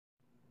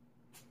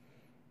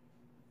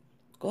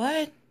Go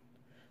ahead.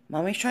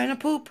 Mommy's trying to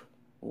poop.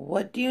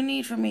 What do you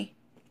need from me?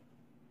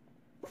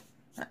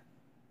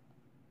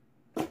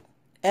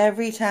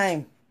 Every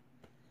time.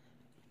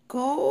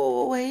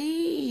 Go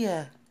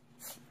away.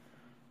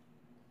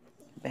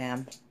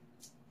 Bam.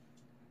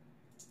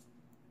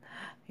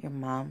 Your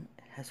mom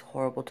has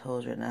horrible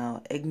toes right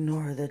now.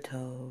 Ignore the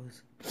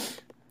toes.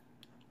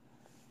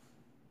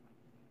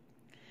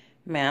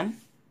 Ma'am.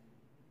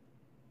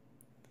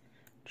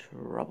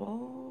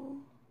 Trouble.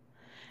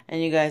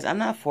 And you guys, I'm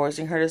not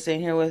forcing her to stay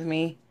in here with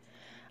me.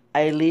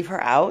 I leave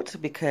her out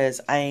because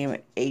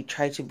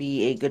try to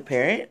be a good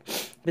parent.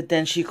 But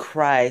then she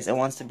cries and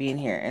wants to be in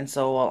here. And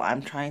so while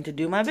I'm trying to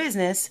do my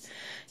business,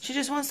 she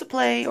just wants to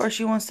play or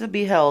she wants to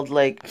be held.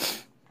 Like,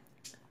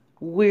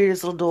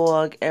 weirdest little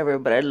dog ever.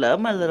 But I love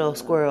my little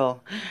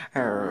squirrel.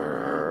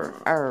 Arr,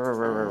 arr,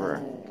 arr,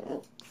 arr.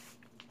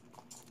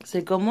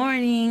 Say good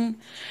morning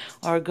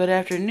or good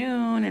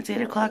afternoon. It's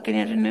 8 o'clock in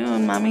the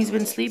afternoon. Mommy's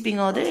been sleeping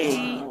all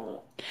day.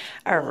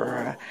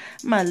 Arr,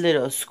 my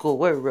little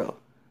squirrel.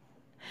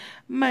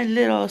 My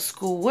little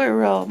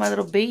squirrel. My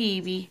little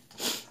baby.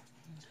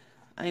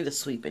 I need to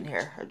sweep in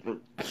here. I'm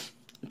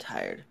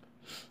tired.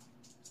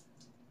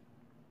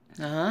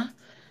 Tell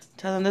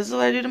them this is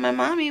what I do to my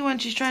mommy when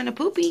she's trying to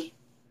poopy.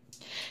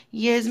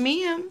 Yes,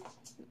 ma'am.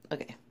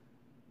 Okay.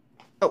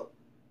 Oh.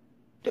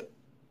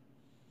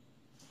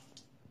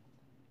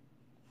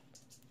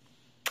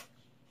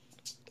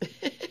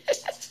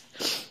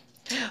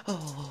 Oh, whoa,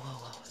 whoa, whoa.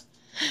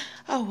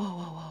 Oh, whoa,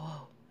 whoa, whoa,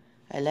 whoa.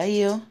 I love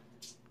you.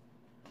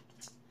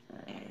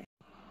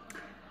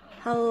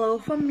 Hello,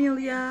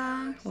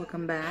 familia.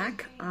 Welcome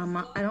back. I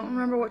don't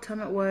remember what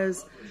time it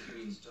was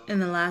in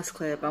the last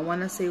clip. I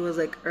want to say it was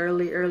like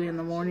early in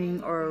the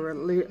morning or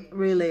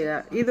really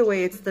late. Either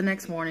way, it's the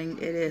next morning.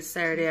 It is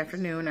Saturday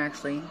afternoon,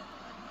 actually.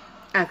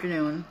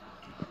 Afternoon.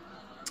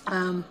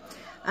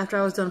 After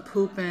I was done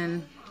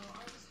pooping,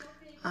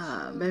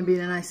 Baby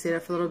and I stayed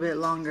up for a little bit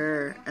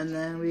longer, and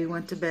then we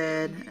went to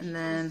bed, and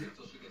then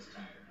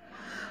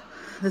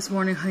this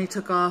morning Honey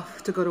took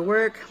off to go to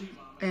work.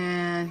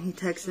 And he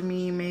texted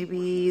me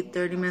maybe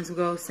 30 minutes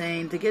ago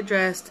saying to get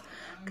dressed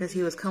because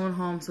he was coming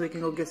home so we can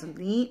go get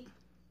something to eat.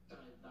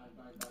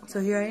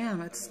 So here I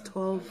am. It's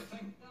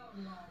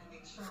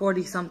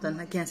 12:40 something.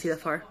 I can't see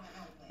that far.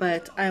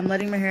 But I'm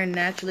letting my hair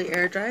naturally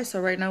air dry. So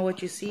right now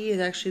what you see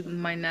is actually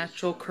my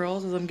natural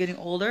curls. As I'm getting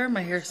older,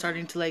 my hair is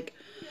starting to like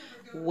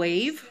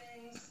wave.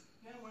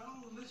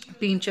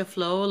 Pincha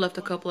Flo left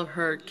a couple of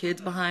her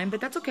kids behind, but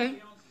that's okay.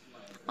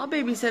 I'll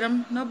babysit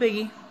them. No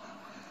biggie.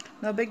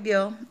 No big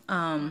deal.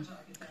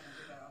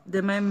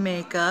 Did my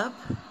makeup,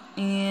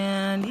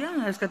 and yeah,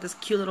 I just got this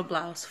cute little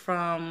blouse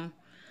from,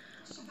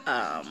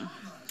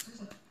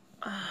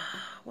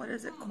 what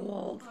is it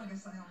called?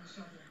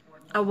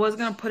 I was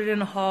gonna put it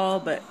in a haul,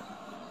 but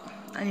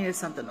I needed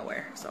something to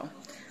wear, so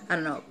I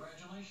don't know.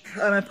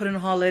 I might put it in a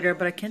haul later,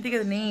 but I can't think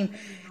of the name.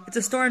 It's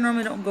a store I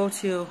normally don't go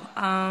to.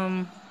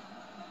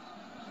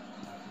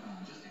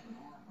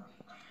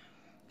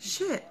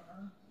 Shit.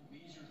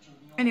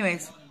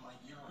 Anyways.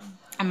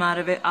 I'm out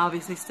of it,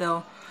 obviously,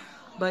 still.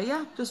 But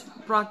yeah, just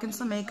rocking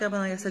some makeup.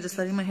 And like I said, just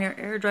letting my hair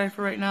air dry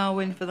for right now.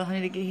 Waiting for the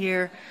honey to get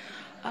here.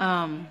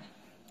 I'm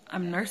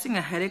nursing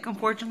a headache,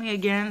 unfortunately,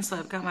 again. So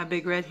I've got my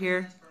big red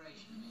here.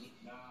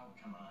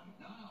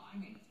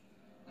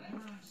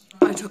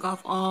 I took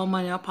off all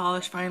my nail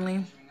polish,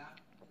 finally.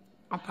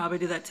 I'll probably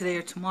do that today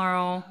or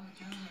tomorrow.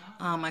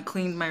 I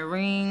cleaned my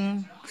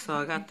ring. So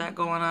I got that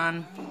going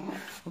on.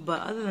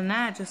 But other than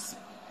that, just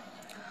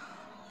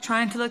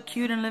trying to look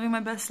cute and living my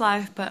best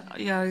life. But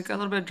yeah, I got a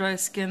little bit of dry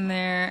skin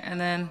there, and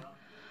then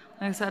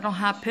like I said, I don't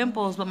have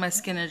pimples, but my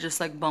skin is just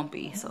like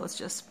bumpy, so it's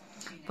just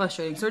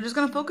frustrating. So we're just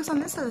gonna focus on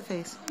this side of the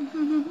face.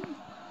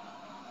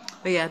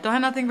 But yeah, don't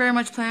have nothing very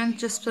much planned,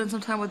 just spend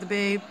some time with the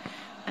babe,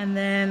 and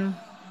then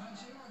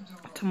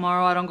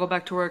tomorrow I don't go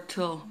back to work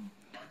till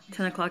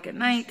 10 o'clock at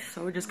night,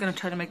 so we're just gonna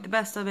try to make the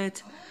best of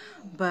it.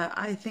 But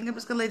I think I'm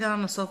just gonna lay down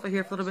on the sofa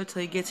here for a little bit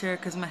till he gets here,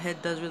 because my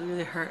head does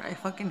really hurt. I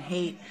fucking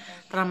hate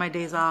that on my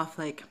days off,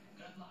 like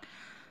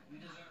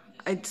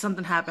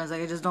something happens,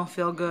 like I just don't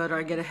feel good, or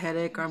I get a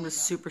headache, or I'm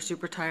just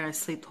super tired. I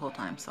sleep the whole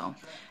time, so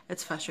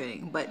it's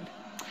frustrating. But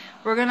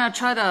we're gonna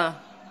try to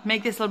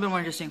make this a little bit more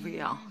interesting for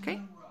y'all, okay?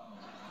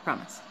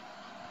 Promise.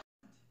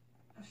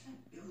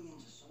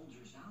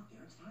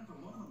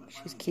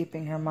 She's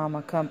keeping her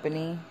mama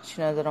company.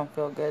 She knows I don't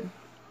feel good.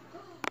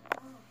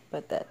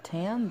 But that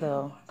tan,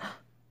 though.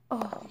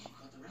 Oh,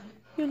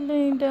 you're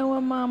laying down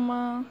with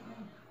mama.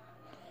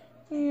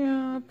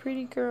 Yeah,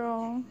 pretty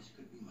girl.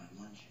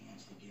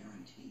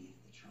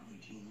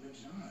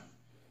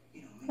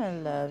 I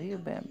love you,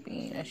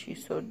 Bambina.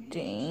 She's so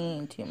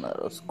dainty, my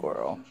little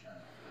squirrel.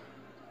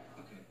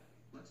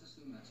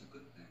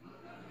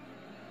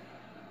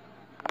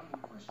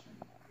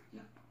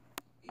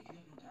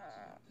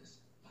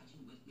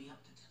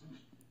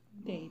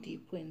 Dainty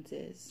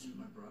princess.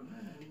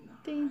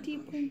 Dainty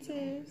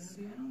princess.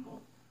 You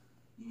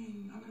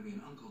mean I'm gonna be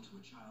an uncle to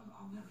a child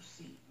I'll never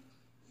see?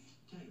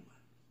 Tell you what,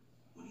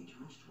 when he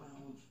turns 12,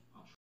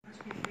 I'll try. Let's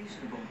be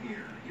reasonable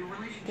here. Your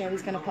relationship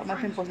Daddy's gonna pop my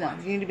pimples now.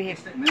 You need to behave.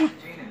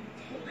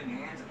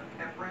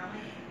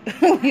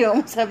 We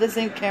almost have the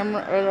same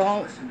camera,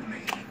 or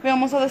we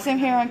almost have the same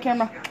hair on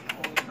camera.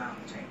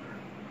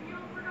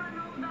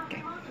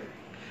 Okay.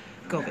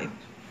 Go, babe.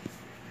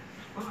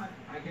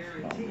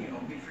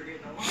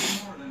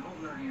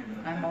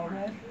 I'm all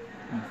red.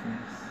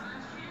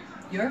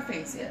 Your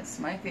face, yes.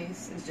 My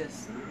face is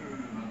just...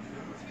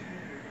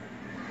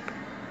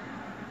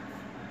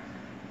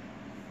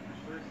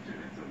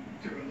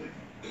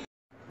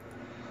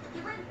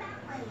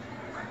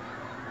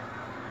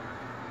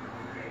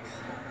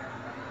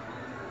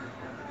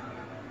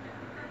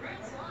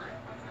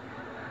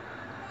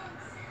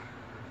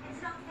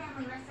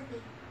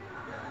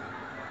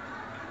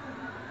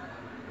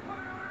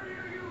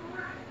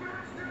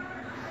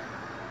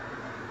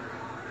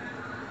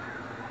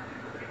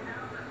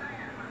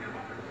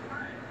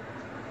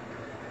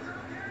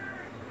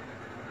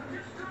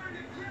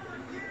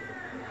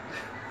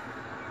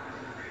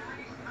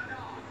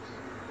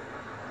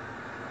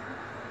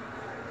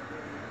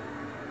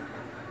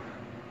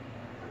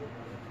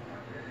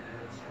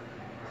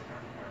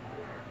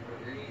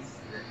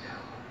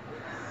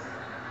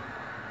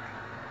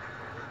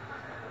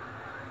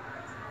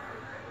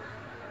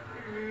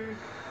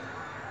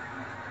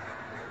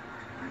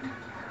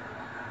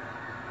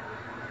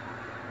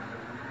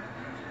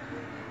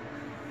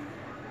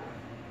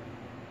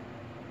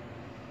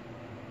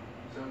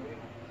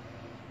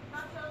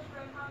 Nachos,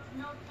 red hot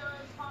milk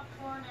duds,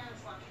 popcorn, and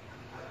slush.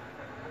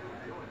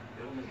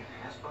 Building an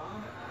ass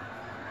bomb?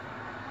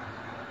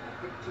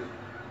 Pick two.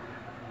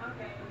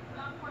 Okay,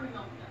 popcorn and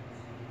milk duds.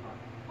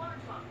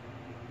 Large one.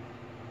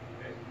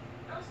 Okay.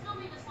 I'll still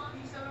need a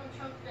slushy so I don't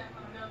choke to death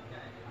on a milk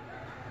dud.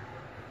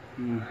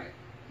 Alright.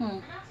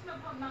 And ask them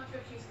to put nacho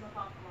cheese in the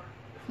popcorn.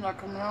 It's not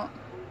coming out.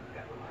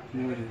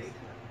 No, it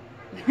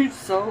is.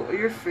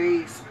 Your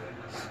face.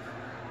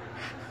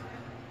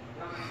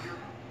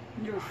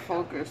 You're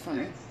focused,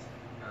 honey.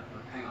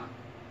 Hang on.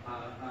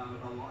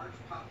 A large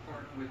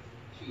popcorn with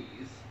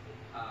cheese,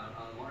 a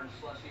large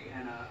slushie,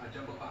 and a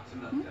jumbo box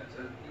of milk. You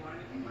want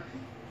anything, Marcy?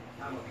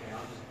 I'm okay.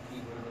 I'll just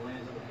eat whatever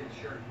lands on the kid's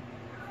shirt.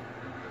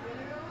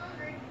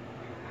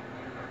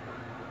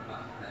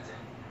 That's it.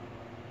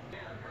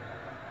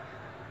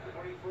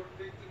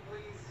 24.50,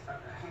 please.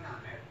 Hang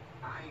on, man.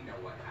 I know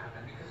what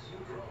happened because you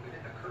drove. It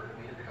didn't occur to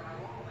me to pick up my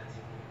wallet.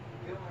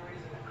 The only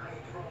reason I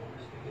drove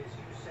is because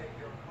you said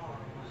your car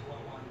was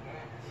low on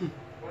gas.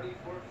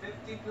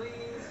 24.50,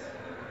 please.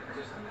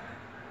 Just a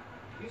minute.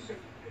 You said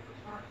you paid for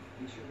parking,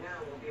 which you now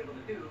won't be able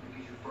to do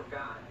because you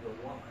forgot your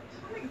wallet.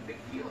 Don't make a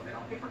big deal of it.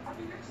 I'll pay for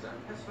parking next time.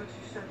 That's what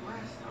you said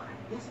last time.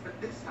 Yes, but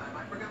this time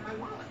I forgot my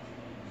wallet.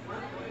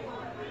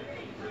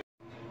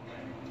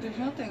 There's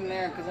nothing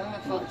there because I'm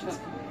gonna filter it.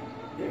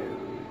 There we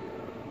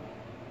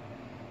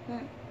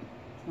go.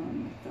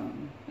 On my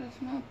thumb.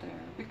 That's not there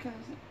because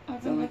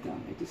It's on my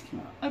thumb. It just came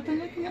out. I've been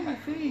looking at my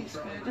face,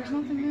 but there's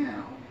nothing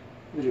there.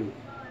 Literally.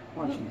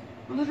 Watching it.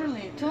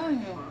 Literally, I'm telling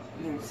you.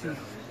 There, see.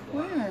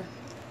 Where?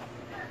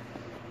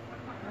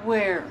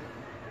 Where?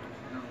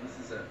 No, this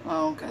is a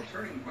Oh, okay.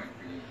 turning point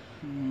for you.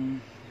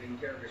 Taking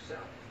care of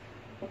yourself.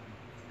 You're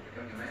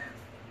becoming a man.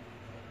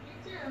 Me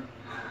too.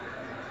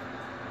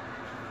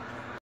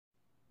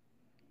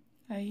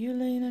 Are you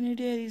laying on your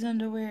daddy's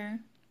underwear?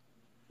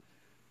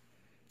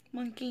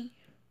 Monkey?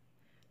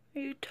 Are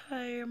you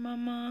tired,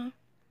 mama?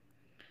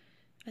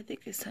 I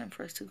think it's time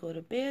for us to go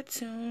to bed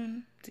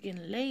soon. It's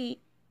getting late.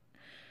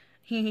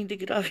 You need to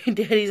get off your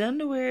daddy's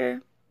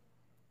underwear.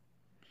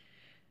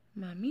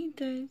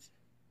 Mamitas.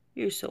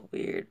 You're so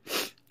weird.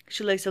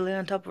 She likes to lay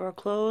on top of our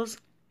clothes.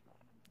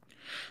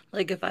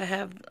 Like if I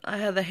have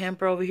the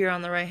hamper over here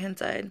on the right hand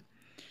side.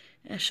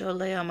 And she'll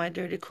lay on my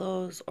dirty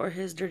clothes or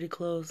his dirty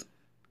clothes.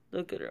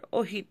 Look at her.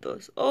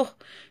 Ojitos. Oh,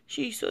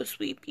 she's so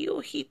sleepy.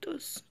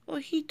 Ojitos.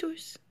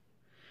 Ojitos.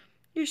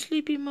 You're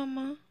sleepy,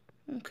 mama.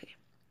 Okay.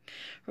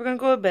 We're going to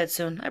go to bed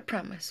soon. I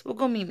promise. We'll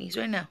go Mimi's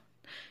right now.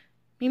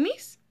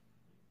 Mimi's?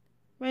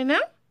 Right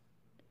now?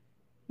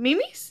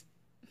 Mimi's?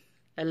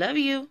 I love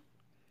you.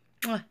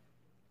 Mwah.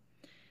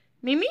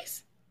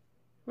 Mimi's?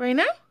 Right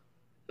now?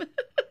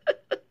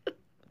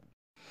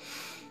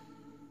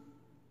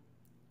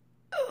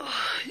 Oh,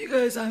 you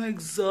guys, I'm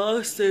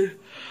exhausted.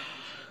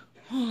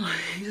 Oh,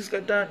 he just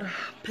got done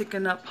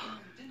picking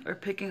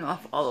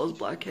off all those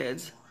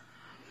blackheads.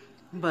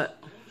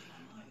 But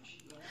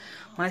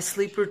my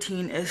sleep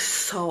routine is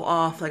so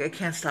off. Like I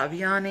can't stop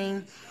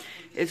yawning.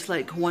 It's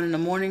like 1 in the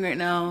morning right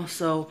now.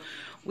 So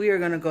we are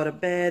gonna go to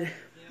bed.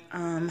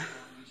 I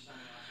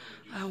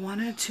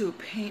wanted to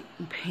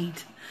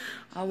paint.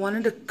 I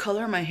wanted to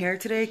color my hair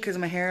today because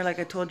my hair, like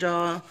I told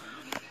y'all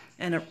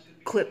in a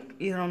clip,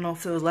 you don't know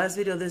if it was last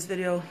video or this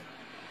video,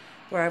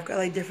 where I've got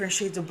like different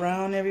shades of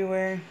brown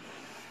everywhere.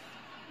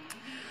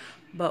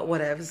 But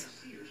whatevs.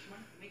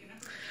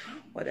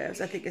 Whatevs.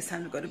 I think it's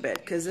time to go to bed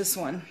because this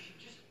one.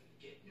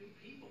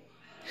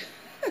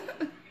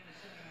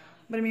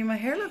 But I mean, my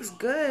hair looks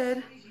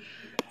good.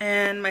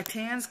 And my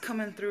tan's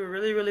coming through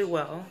really, really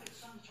well.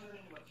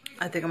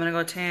 I think I'm going to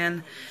go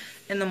tan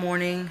in the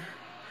morning.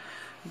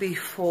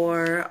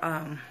 before,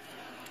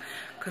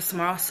 because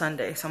tomorrow's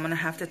Sunday, so I'm gonna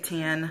have to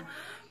tan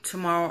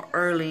tomorrow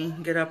early,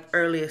 get up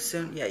early as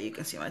soon. Yeah, you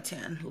can see my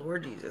tan.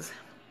 Lord Jesus,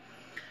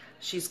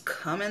 she's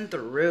coming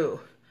through.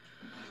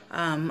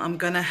 I'm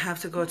gonna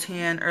have to go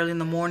tan early in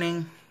the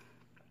morning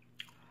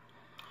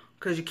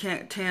because you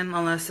can't tan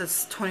unless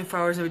it's 24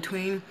 hours in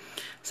between.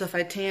 So if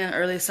I tan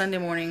early Sunday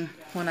morning,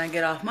 when I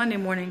get off Monday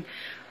morning,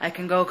 I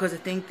can go, because I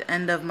think the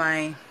end of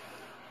my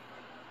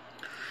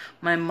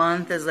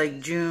month is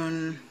like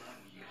June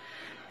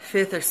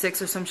 5th or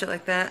 6th or some shit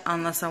like that,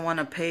 unless I want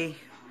to pay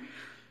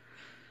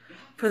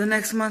for the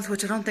next month,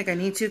 which I don't think I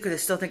need to, because I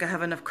still think I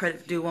have enough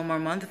credit to do one more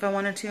month if I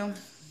wanted to.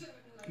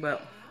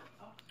 But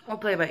I'll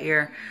play by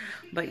ear.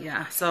 But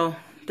yeah, so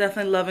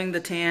definitely loving the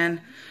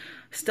tan.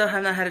 Still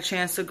have not had a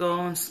chance to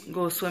go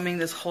swimming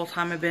this whole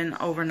time I've been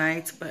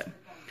overnight, but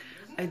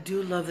I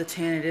do love the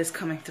tan. It is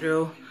coming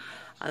through.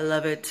 I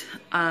love it.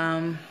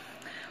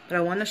 But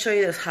I want to show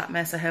you this hot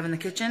mess I have in the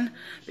kitchen,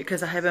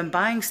 because I have been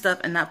buying stuff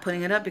and not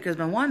putting it up because I've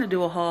been wanting to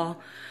do a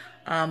haul,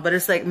 but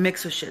it's like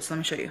mixed with shit. So let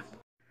me show you.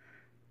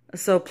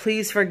 So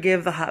please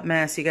forgive the hot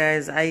mess, you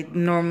guys. I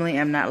normally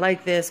am not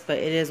like this, but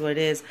it is what it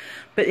is.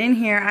 But in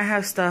here I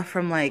have stuff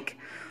from like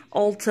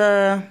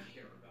Ulta.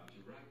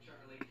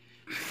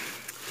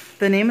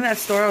 The name of that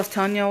store I was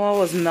telling you all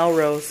was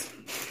Melrose.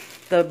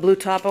 The blue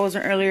top I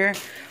wasn't earlier.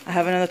 I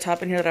have another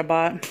top in here that I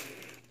bought.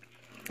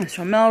 It's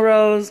from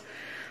Melrose.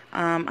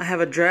 I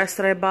have a dress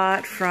that I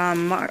bought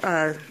from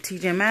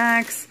TJ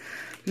Maxx.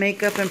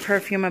 Makeup and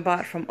perfume I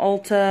bought from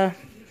Ulta.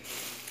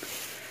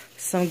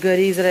 Some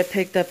goodies that I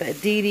picked up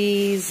at Dee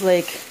Dee's.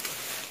 Like,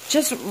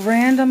 just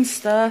random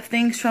stuff.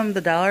 Things from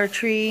the Dollar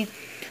Tree.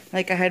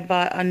 Like, I had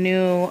bought a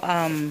new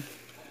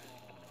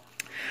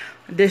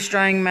dish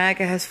drying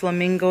mat. It has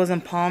flamingos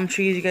and palm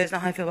trees. You guys know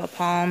how I feel about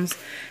palms.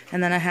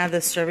 And then I have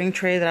this serving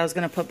tray that I was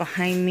going to put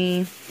behind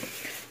me.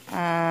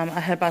 I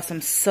had bought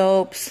some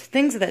soaps,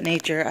 things of that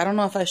nature. I don't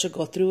know if I should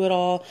go through it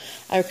all.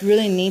 I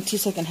really need to,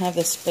 so I can have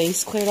this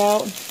space cleared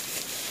out.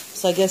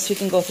 So I guess we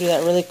can go through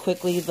that really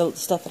quickly, the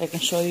stuff that I can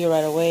show you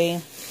right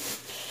away.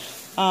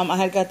 I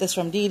had got this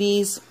from Dee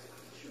Dee's.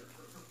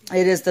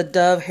 It is the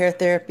Dove Hair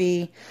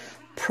Therapy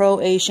Pro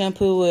A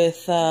shampoo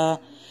with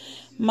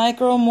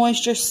micro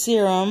moisture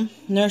serum.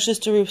 Nourishes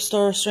to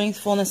restore strength,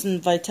 fullness,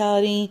 and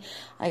vitality.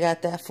 I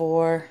got that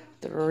for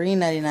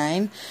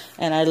 $3.99,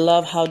 and I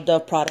love how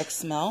Dove products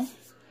smell.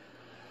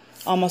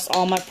 Almost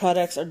all my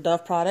products are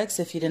Dove products.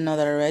 If you didn't know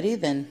that already,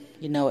 then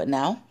you know it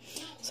now.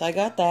 So I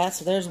got that.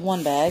 So there's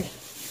one bag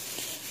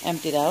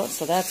emptied out,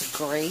 so that's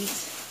great.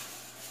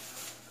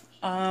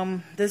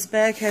 This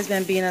bag has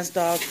been Bina's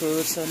dog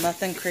food, so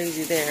nothing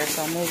crazy there.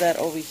 So I'll move that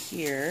over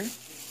here.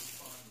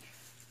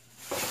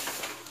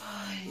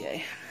 Oh,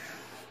 yay.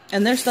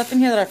 And there's stuff in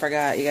here that I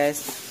forgot, you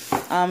guys.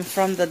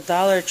 From the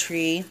Dollar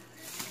Tree,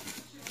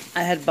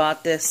 I had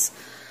bought this.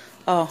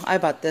 Oh, I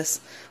bought this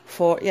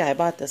for, yeah, I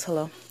bought this.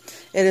 Hello.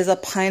 It is a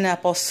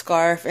pineapple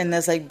scarf, and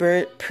there's like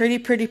pretty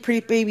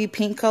baby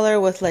pink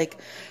color with like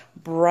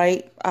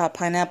bright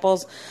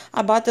pineapples.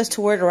 I bought this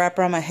to wear to wrap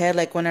around my head,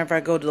 like whenever I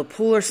go to the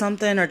pool or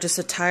something, or just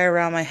to tie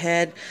around my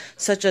head.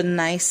 Such a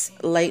nice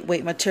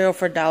lightweight material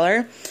for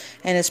 $1,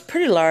 and it's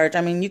pretty large.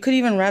 I mean, you could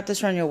even wrap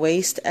this around your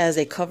waist as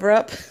a cover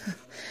up.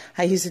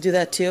 I used to do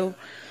that too.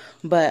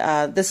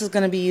 But this is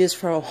going to be used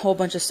for a whole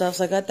bunch of stuff.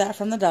 So I got that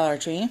from the Dollar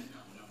Tree.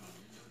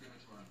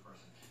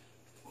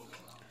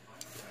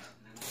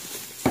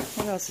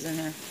 What else is in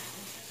here?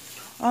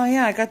 Oh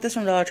yeah, I got this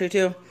from Dollar Tree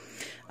too.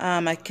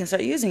 I can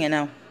start using it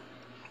now.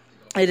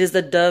 It is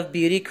the Dove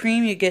Beauty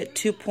Cream. You get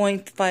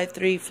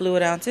 2.53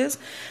 fluid ounces.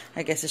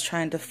 I guess it's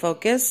trying to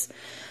focus.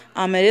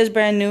 It is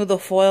brand new. The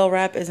foil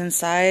wrap is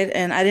inside,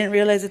 and I didn't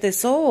realize that they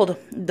sold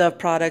Dove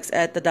products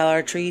at the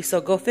Dollar Tree, so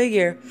go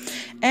figure.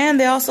 And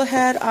they also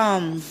had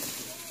I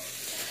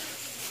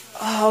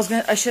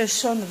should have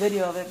shown the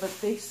video of it, but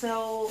they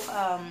sell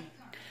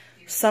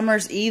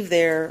Summer's Eve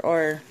there,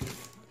 or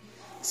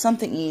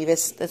something Eve.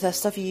 It's that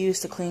stuff you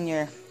use to clean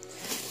your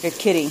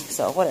kitty,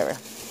 so whatever.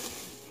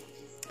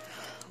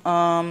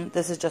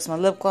 This is just my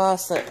lip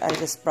gloss that I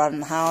just brought in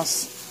the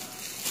house.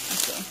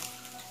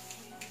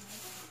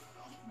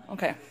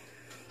 Okay,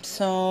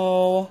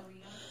 so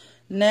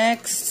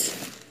next,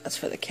 that's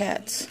for the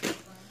cats.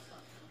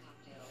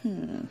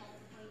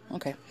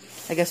 Okay,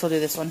 I guess I'll do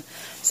this one.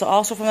 So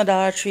also from the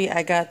Dollar Tree,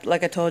 I got,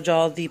 like I told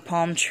y'all, the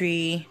palm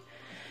tree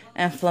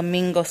and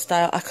flamingo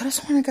style. I could have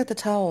sworn I got the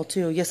towel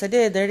too. Yes, I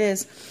did. There it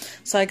is.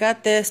 So I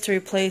got this to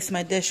replace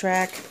my dish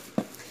rack.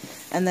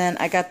 And then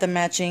I got the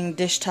matching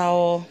dish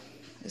towel.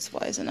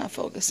 Why is it not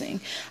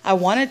focusing? I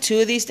wanted 2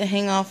 of these to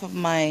hang off of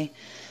my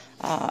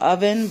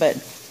oven, but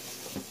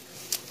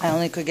I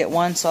only could get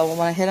one. So when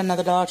I hit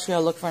another Dollar Tree,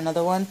 I'll look for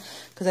another one,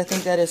 because I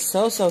think that is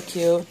so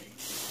cute.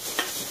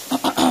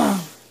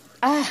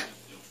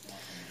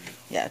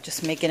 Yeah,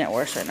 just making it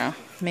worse right now.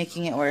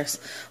 Making it worse.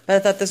 But I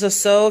thought this was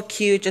so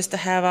cute just to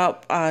have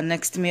out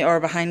next to me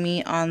or behind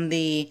me on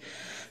the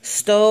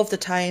stove to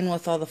tie in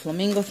with all the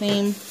flamingo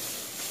theme.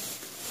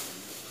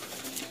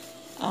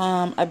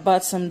 I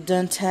bought some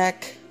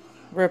Dentec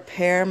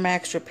Repair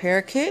Max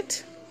Repair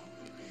Kit.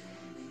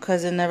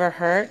 because it never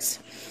hurts.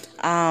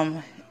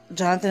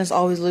 Jonathan is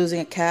always losing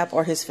a cap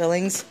or his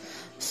fillings,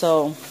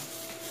 so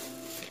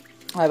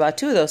I bought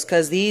 2 of those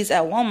because these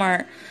at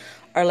Walmart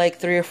are like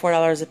 $3 or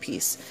 $4 a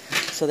piece.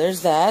 So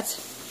there's that.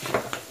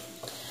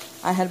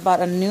 I had bought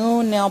a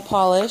new nail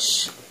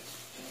polish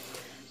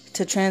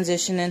to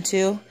transition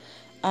into.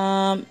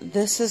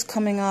 This is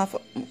coming off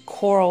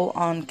coral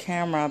on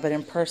camera, but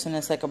in person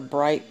it's like a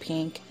bright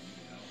pink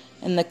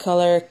in the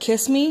color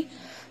Kiss Me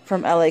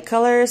from LA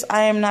Colors.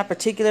 I am not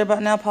particular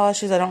about nail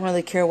polishes. I don't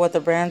really care what the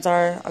brands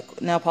are. A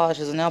nail polish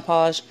is a nail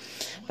polish.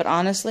 But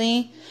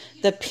honestly,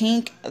 the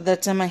pink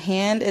that's in my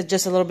hand is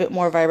just a little bit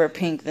more vibrant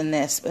pink than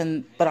this.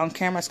 But on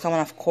camera it's coming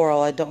off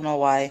coral. I don't know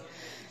why.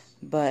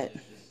 But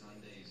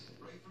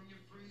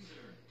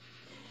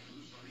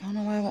I don't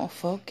know why it won't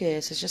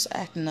focus. It's just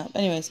acting up.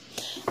 Anyways,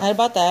 I had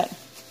bought that.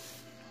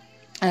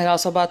 I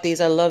also bought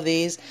these. I love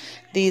these.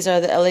 These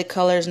are the LA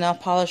Colors nail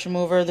polish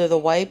remover. They're the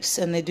wipes,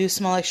 and they do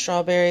smell like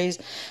strawberries.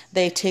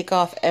 They take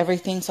off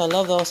everything, so I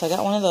love those. So I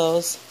got one of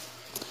those.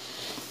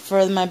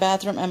 For my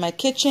bathroom and my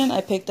kitchen,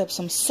 I picked up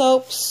some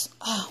soaps.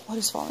 What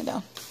is falling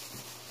down?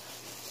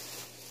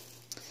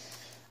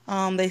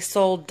 They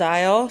sold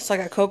Dial, so I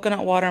got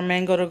coconut water and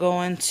mango to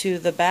go into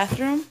the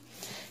bathroom.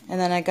 And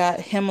then I got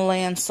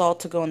Himalayan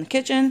salt to go in the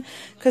kitchen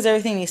because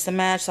everything needs to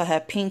match. So I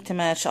have pink to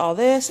match all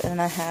this,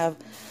 and I have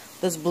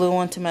this blue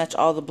one to match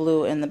all the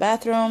blue in the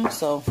bathroom.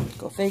 So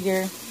go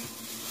figure.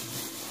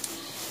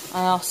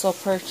 I also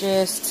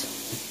purchased,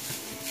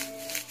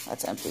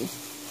 that's empty.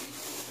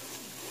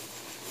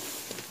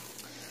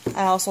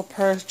 I also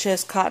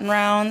purchased cotton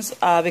rounds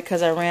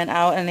because I ran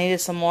out and needed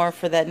some more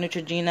for that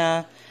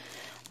Neutrogena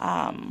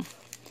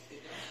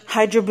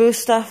Hydro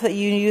Boost stuff that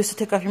you use to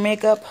take off your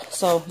makeup.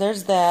 So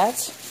there's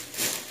that.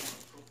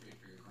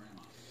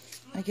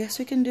 I guess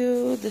we can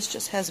do, this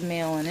just has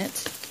mail in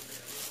it.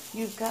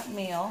 You've got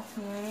mail.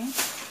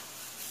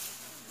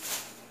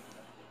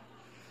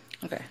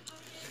 Okay.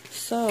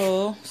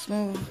 So, let's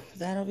move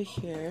that over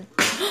here.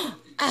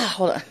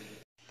 Hold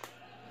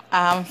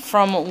on.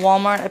 From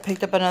Walmart, I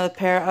picked up another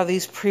pair of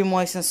these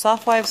pre-moistened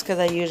soft wipes because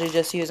I usually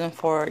just use them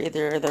for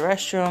either the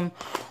restroom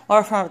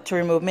or to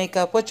remove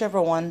makeup,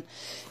 whichever one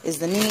is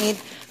the need.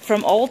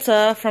 From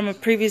Ulta, from a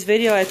previous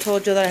video, I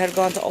told you that I had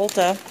gone to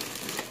Ulta.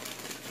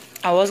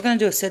 I was going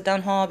to do a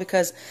sit-down haul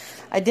because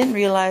I didn't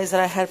realize that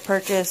I had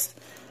purchased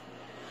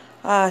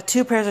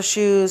 2 pairs of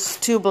shoes,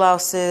 2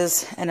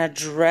 blouses, and a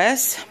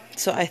dress.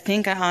 So I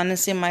think I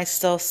honestly might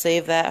still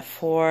save that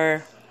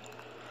for...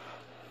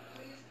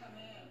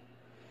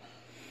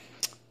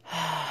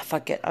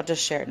 Fuck it, I'll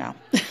just share it now.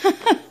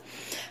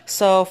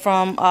 So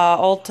from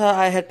Ulta,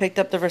 I had picked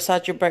up the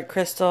Versace Bright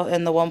Crystal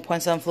in the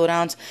 1.7 fluid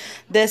ounce.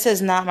 This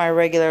is not my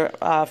regular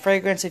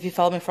fragrance. If you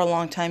followed me for a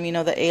long time, you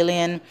know the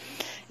Alien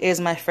is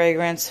my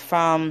fragrance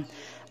from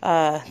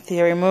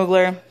Thierry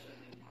Mugler,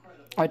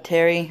 or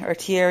Thierry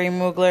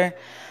Mugler.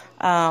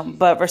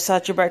 But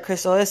Versace Bright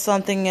Crystal is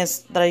something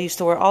that I used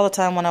to wear all the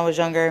time when I was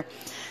younger,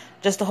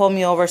 just to hold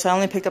me over. So I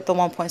only picked up the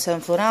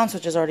 1.7 fluid ounce,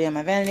 which is already in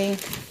my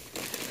vanity.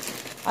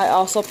 I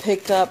also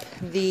picked up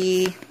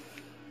the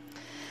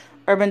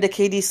Urban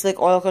Decay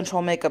De-Slick Oil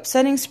Control Makeup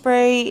Setting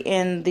Spray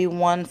in the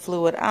 1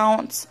 fluid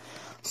ounce.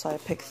 So I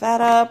picked that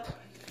up.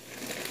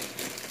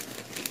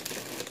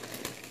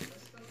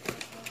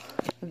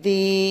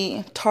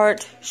 The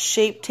Tarte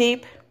Shape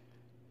Tape.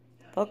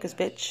 Focus,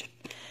 bitch.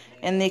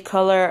 In the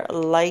color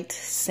Light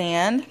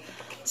Sand.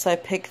 So I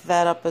picked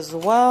that up as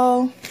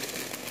well.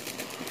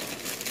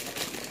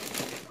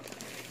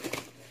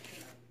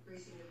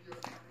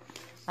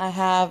 I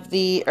have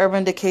the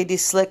Urban Decay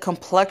De-Slick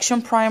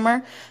Complexion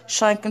Primer,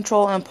 Shine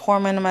Control, and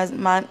pore minimizing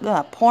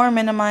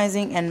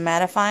and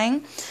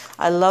mattifying.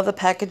 I love the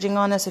packaging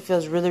on this. It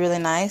feels really, really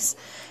nice.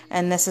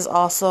 And this is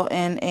also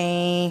in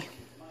a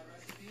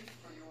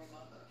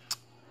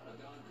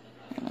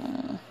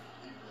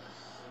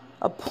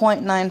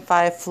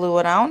 0.95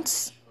 fluid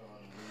ounce.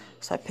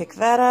 So I picked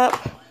that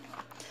up.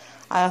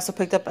 I also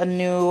picked up a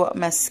new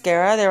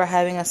mascara. They were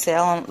having a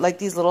sale on, like,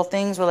 these little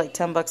things were like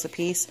 10 bucks a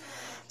piece.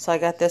 So I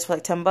got this for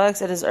like 10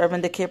 bucks. It is Urban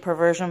Decay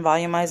Perversion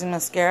Volumizing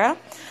Mascara.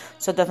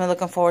 So definitely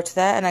looking forward to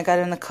that. And I got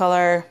it in the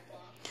color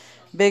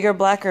Bigger,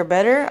 Blacker,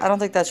 Better. I don't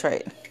think that's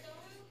right.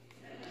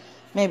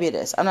 Maybe it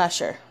is. I'm not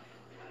sure.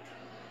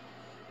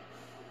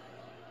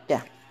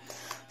 Yeah.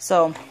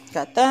 So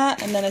got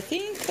that. And then I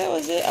think that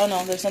was it. Oh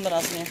no, there's something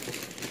else in here.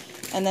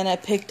 And then I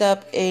picked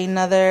up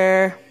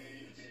another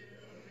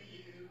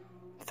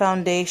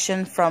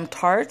foundation from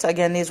Tarte.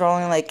 Again, these were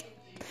only like,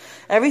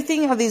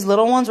 everything of these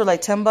little ones were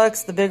like 10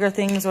 bucks. The bigger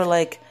things were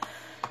like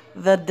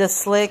the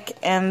De-Slick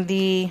and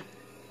the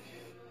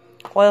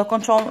Oil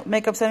Control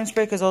Makeup Setting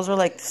Spray, because those were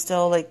like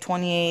still like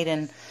 28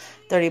 and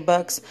 30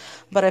 bucks.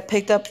 But I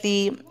picked up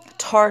the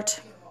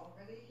Tarte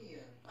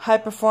High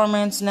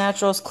Performance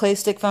Naturals Clay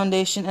Stick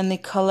Foundation in the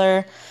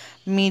color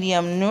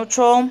Medium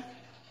Neutral.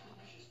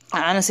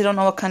 I honestly don't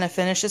know what kind of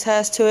finish this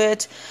has to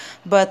it,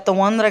 but the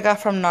one that I got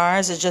from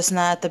NARS is just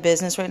not at the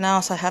business right now,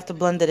 so I have to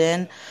blend it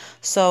in.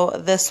 So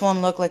this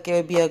one looked like it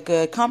would be a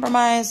good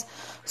compromise.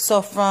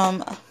 So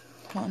from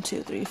 1,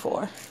 2, 3,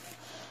 4,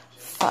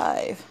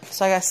 5.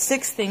 So I got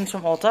 6 things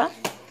from Ulta.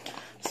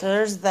 So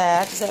there's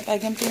that. Is that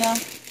bag empty now?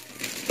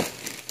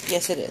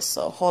 Yes, it is.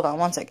 So hold on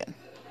one second.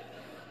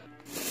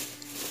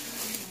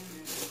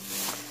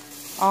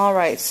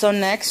 Alright, so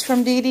next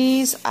from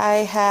DD's,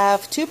 I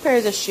have 2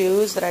 pairs of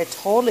shoes that I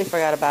totally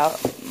forgot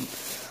about,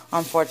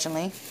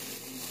 unfortunately.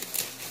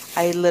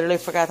 I literally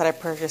forgot that I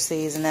purchased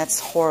these, and that's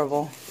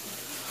horrible.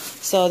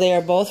 So they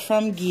are both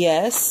from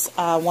Guess.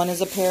 One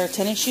is a pair of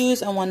tennis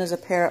shoes, and one is a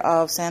pair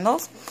of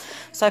sandals.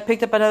 So I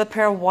picked up another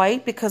pair of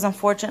white because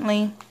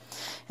unfortunately,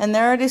 and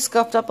they're already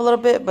scuffed up a little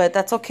bit, but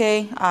that's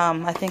okay.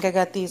 I think I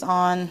got these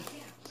on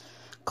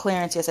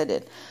clearance. Yes, I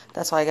did.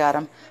 That's why I got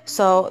them.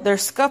 So they're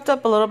scuffed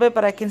up a little bit,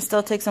 but I can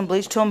still take some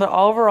bleach to them. But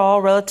overall,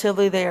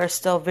 relatively, they are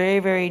still very,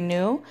 very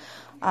new.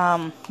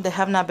 They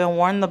have not been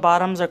worn. The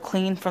bottoms are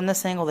clean from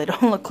this angle. They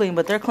don't look clean,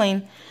 but they're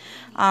clean.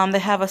 They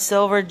have a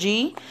silver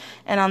G,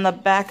 and on the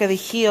back of the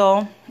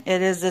heel,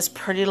 it is this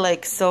pretty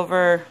like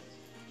silver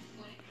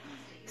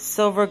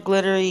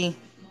glittery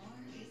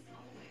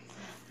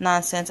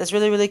nonsense. It's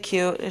really, really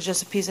cute. It's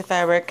just a piece of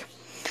fabric.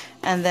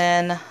 And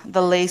then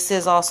the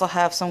laces also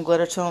have some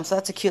glitter to them, so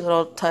that's a cute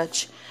little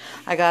touch.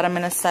 I got them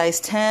in a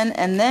size 10,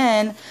 and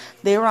then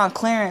they were on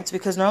clearance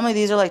because normally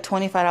these are like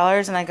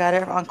 $25, and I got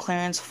it on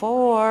clearance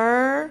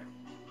for...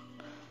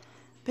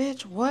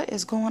 Bitch, what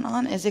is going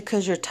on? Is it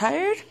because you're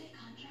tired?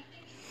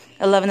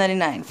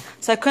 $11.99.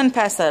 So I couldn't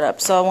pass that up.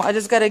 So I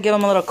just got to give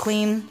them a little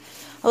cleaning.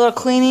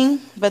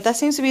 But that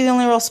seems to be the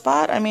only real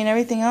spot. I mean,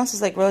 everything else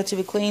is like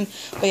relatively clean.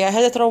 But yeah, I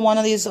had to throw one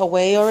of these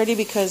away already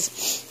because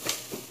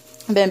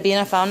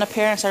Bambina found a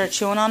pair and started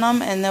chewing on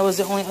them, and that was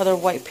the only other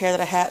white pair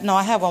that I had. No,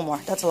 I have one more.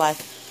 That's a lie.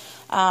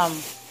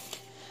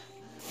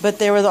 But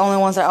they were the only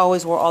ones that I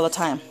always wore all the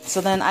time.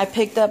 So then I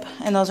picked up,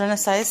 and those are in a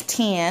size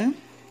 10.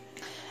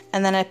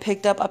 And then I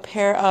picked up a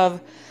pair of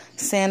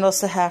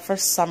sandals to have for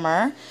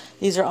summer.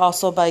 These are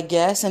also by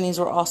Guess, and these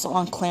were also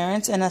on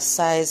clearance in a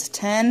size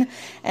 10.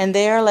 And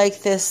they are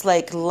like this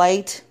like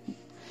light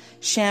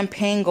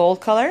champagne gold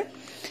color.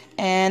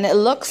 And it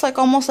looks like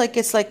almost like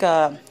it's like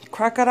a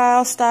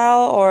crocodile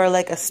style or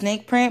like a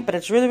snake print, but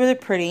it's really, really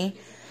pretty.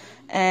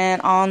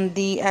 And on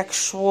the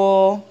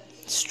actual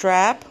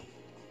strap,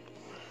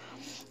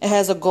 it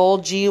has a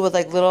gold G with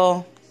like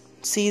little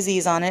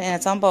CZs on it, and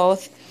it's on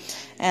both.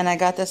 And I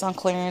got this on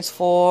clearance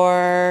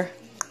for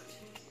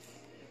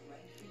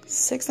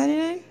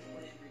 $6.99.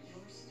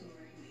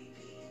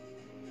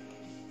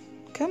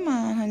 Come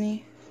on,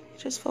 honey.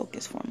 Just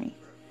focus for me.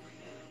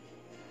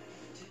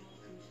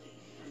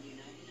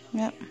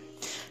 Yep.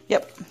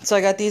 So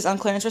I got these on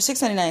clearance for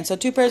 $6.99. So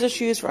 2 pairs of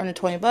shoes for under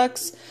 20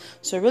 bucks.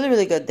 So really,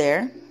 really good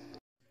there.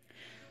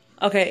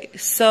 Okay,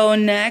 so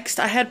next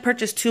I had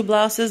purchased 2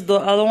 blouses. The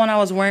other one I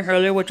was wearing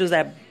earlier, which was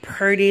that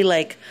pretty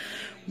like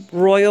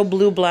royal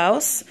blue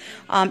blouse.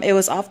 It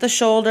was off the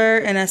shoulder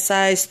in a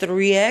size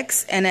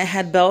 3X, and it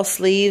had bell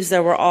sleeves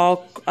that were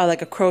all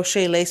like a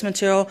crochet lace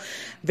material.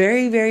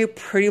 Very, very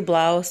pretty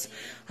blouse.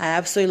 I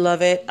absolutely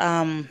love it.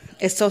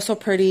 It's so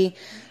pretty.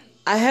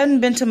 I hadn't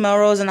been to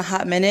Melrose in a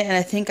hot minute, and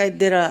I think I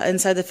did an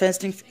inside the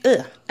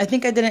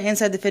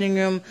fitting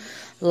room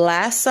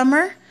last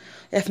summer,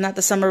 if not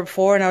the summer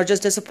before, and I was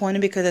just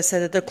disappointed because I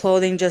said that the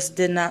clothing just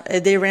did not,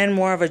 they ran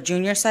more of a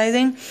junior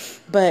sizing,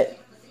 but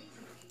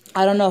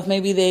I don't know if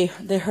maybe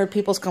they heard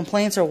people's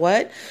complaints or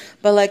what,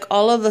 but like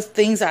all of the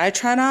things that I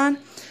tried on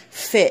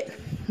fit,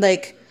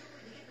 like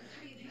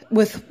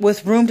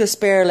with room to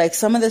spare. Like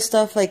some of this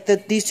stuff, like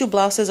these 2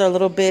 blouses are a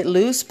little bit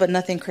loose, but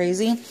nothing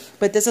crazy.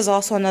 But this is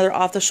also another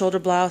off the shoulder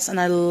blouse,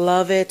 and I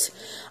love it.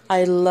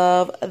 I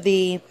love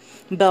the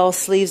bell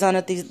sleeves on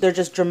it. They're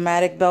just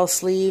dramatic bell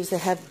sleeves. They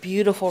have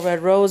beautiful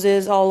red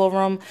roses all over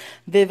them,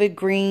 vivid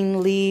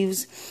green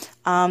leaves.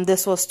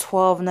 This was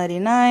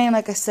 $12.99,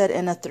 like I said,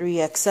 in a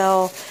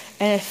 3XL,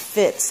 and it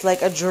fits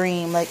like a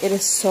dream. Like, it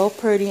is so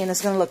pretty, and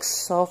it's going to look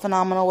so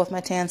phenomenal with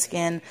my tan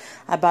skin.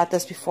 I bought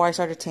this before I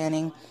started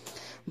tanning,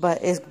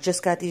 but it's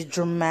just got these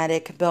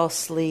dramatic bell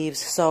sleeves,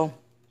 so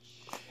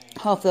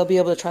hopefully I'll be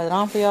able to try that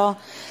on for y'all.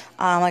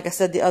 Like I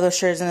said, the other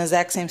shirt is in the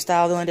exact same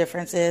style. The only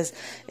difference is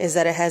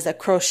that it has a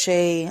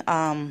crochet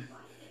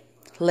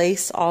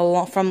lace all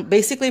along,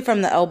 basically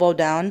from the elbow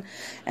down.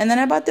 And then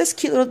I bought this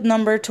cute little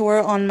number to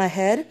wear on my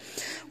head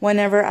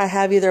whenever I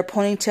have either a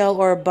ponytail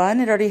or a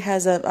bun. It already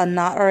has a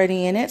knot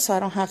already in it, so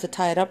I don't have to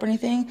tie it up or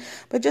anything,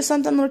 but just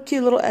something little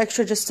cute, little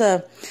extra. Just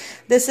to,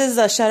 this is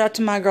a shout out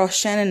to my girl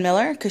Shannon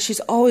Miller, because she's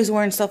always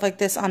wearing stuff like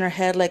this on her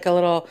head, like a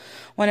little,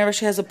 whenever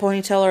she has a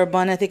ponytail or a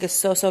bun. I think it's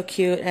so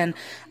cute, and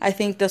I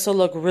think this will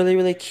look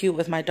really cute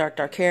with my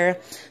dark hair.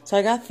 So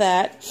I got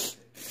that.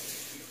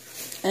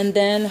 And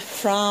then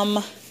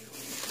from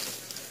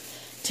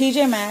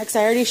TJ Maxx,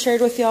 I already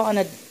shared with y'all on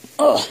a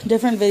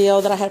different video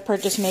that I had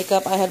purchased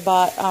makeup. I had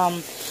bought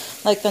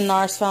like the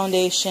NARS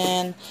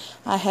foundation.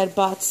 I had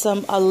bought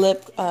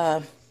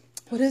a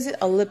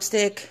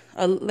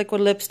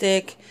liquid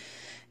lipstick,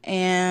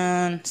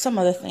 and some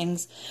other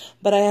things.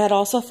 But I had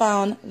also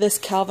found this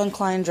Calvin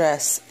Klein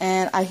dress,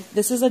 and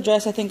this is a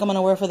dress I think I'm going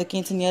to wear for the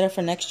quinceañera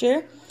for next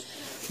year.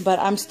 but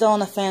I'm still on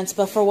the fence.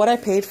 But for what I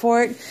paid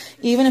for it,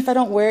 even if I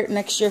don't wear it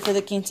next year for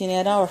the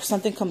quinceañera or if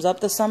something comes up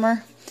this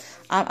summer,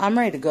 I'm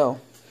ready to go.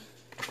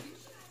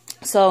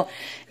 So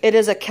it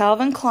is a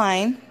Calvin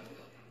Klein,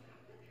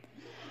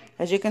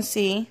 as you can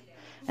see,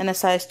 in a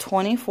size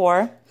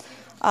 24.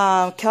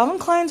 Calvin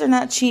Kleins are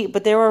not cheap,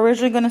 but they were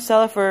originally going to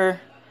sell it for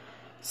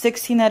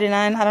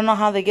 $16.99. I don't know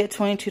how they get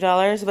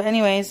 $22, but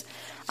anyways,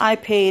 I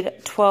paid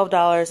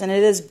 $12, and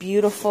it is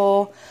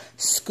beautiful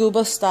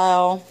scuba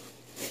style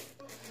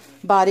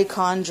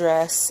bodycon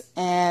dress.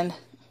 And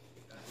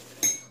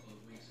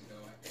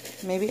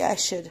maybe I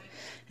should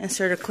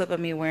insert a clip of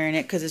me wearing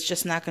it because it's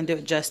just not going to do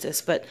it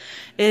justice, but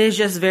it is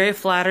just very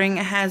flattering.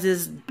 It has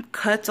these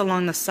cuts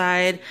along the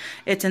side.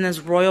 It's in this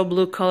royal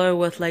blue color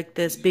with like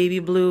this baby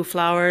blue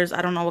flowers.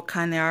 I don't know what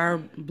kind they are,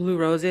 blue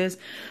roses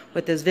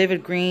with this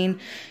vivid green.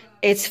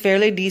 It's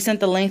fairly decent.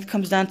 The length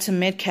comes down to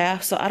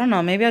mid-calf, so I don't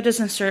know. Maybe I'll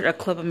just insert a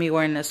clip of me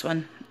wearing this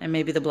one, and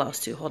maybe the blouse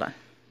too. Hold on.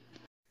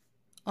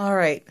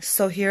 Alright,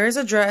 so here is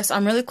a dress.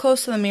 I'm really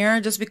close to the mirror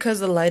just because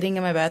the lighting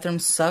in my bathroom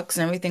sucks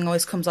and everything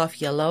always comes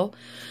off yellow.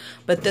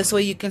 But this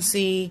way you can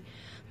see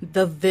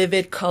the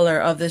vivid color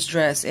of this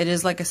dress. It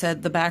is, like I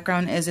said, the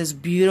background is this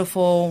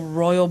beautiful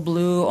royal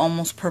blue,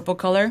 almost purple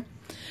color.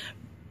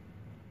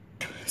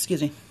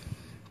 Excuse me.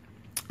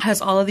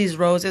 Has all of these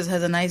roses,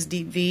 has a nice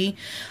deep V.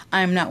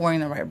 I'm not wearing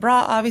the right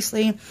bra,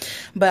 obviously,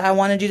 but I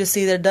wanted you to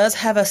see that it does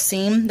have a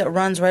seam that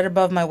runs right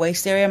above my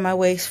waist area. My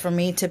waist, for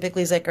me,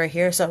 typically is like right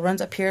here, so it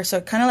runs up here, so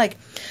it kind of like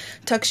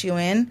tucks you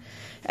in.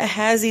 It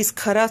has these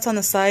cutouts on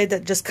the side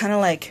that just kind of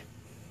like,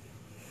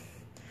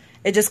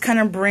 it just kind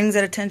of brings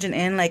that attention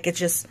in, like it's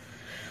just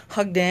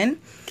hugged in.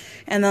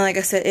 And then, like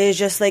I said, it is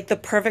just like the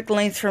perfect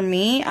length for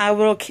me.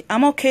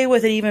 I'm okay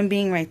with it even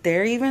being right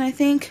there, even, I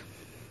think.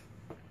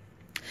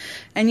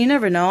 And you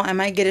never know, I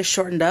might get it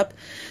shortened up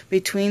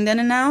between then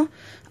and now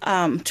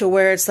to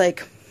where it's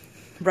like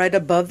right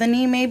above the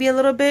knee maybe a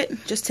little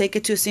bit. Just take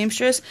it to a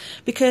seamstress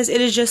because it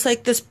is just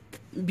like this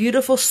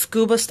beautiful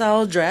scuba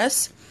style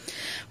dress.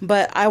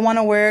 But I want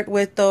to wear it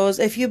with those.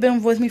 If you've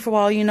been with me for a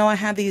while, you know I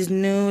have these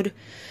nude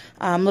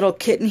little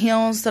kitten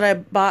heels that I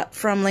bought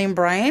from Lane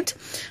Bryant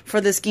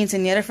for this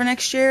quinceañera for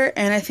next year.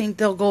 And I think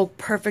they'll go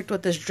perfect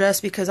with this dress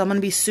because I'm going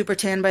to be super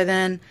tan by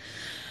then.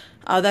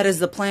 That is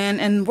the plan.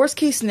 And worst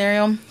case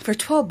scenario, for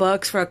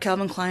 $12 for a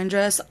Calvin Klein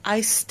dress,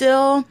 I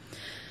still,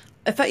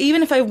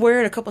 even if I wear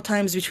it a couple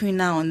times between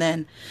now and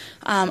then,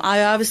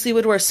 I obviously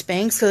would wear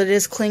Spanx because it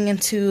is clinging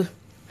to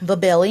the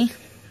belly,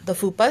 the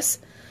fupas.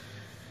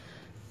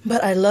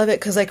 But I love it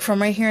because, like,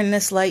 from right here in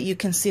this light, you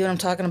can see what I'm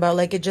talking about.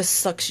 Like, it just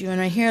sucks you in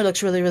right here. It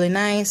looks really, really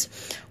nice.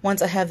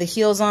 Once I have the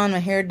heels on, my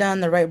hair done,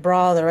 the right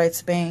bra, the right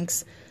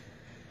Spanx,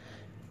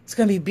 it's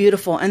going to be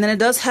beautiful. And then it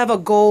does have a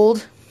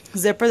gold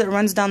zipper that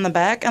runs down the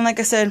back. And like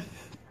I said,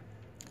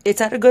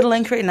 it's at a good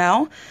length right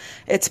now.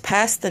 It's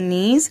past the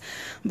knees.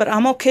 But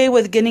I'm okay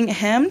with getting it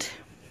hemmed.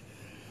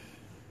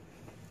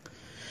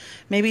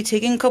 Maybe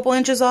taking a couple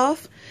inches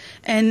off.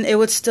 And it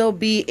would still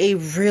be a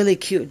really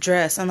cute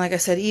dress. And like I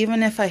said,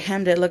 even if I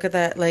hemmed it, look at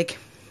that. Like,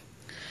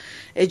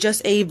 it's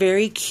just a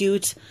very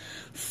cute,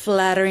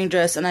 flattering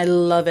dress. And I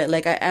love it.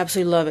 Like, I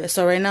absolutely love it.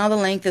 So right now the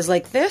length is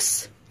like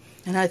this.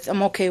 And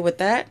I'm okay with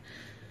that.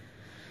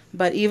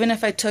 But even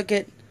if I took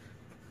it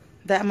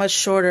that much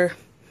shorter,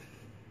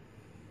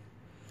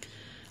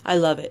 I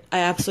love it. I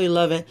absolutely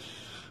love it.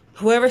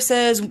 Whoever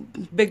says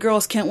big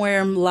girls can't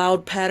wear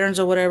loud patterns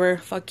or whatever,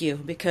 fuck you,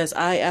 because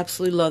I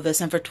absolutely love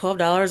this. And for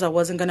 $12, I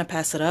wasn't going to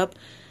pass it up.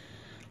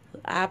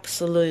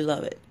 Absolutely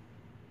love it.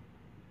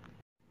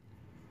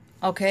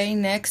 Okay,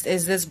 next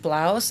is this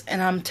blouse,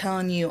 and I'm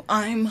telling you,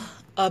 I'm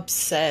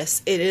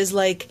obsessed. It is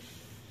like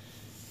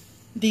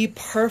the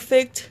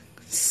perfect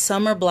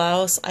summer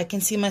blouse. I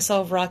can see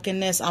myself rocking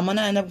this. I'm going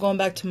to end up going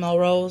back to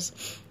Melrose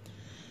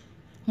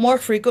more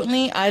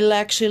frequently. I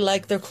actually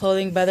like their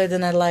clothing better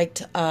than I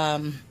liked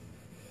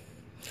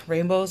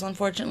Rainbows,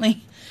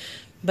 unfortunately.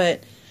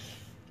 But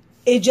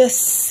it just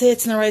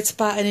sits in the right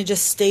spot and it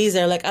just stays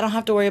there. Like, I don't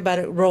have to worry about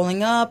it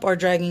rolling up or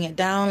dragging it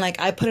down. Like,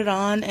 I put it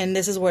on and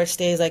this is where it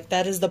stays. Like,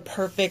 that is the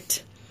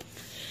perfect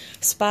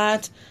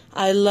spot.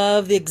 I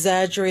love the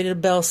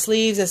exaggerated bell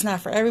sleeves. It's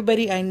not for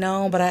everybody, I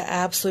know, but I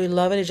absolutely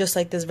love it. It's just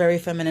like this very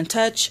feminine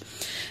touch.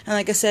 And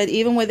like I said,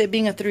 even with it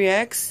being a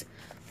 3X,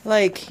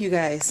 like, you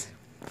guys,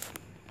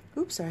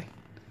 oops, sorry,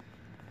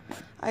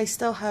 I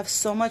still have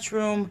so much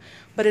room,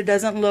 but it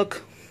doesn't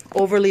look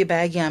overly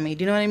baggy on me.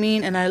 Do you know what I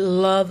mean? And I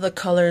love the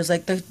colors,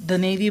 like the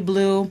navy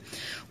blue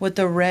with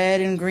the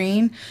red and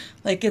green.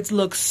 Like, it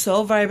looks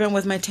so vibrant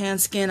with my tan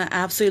skin. I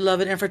absolutely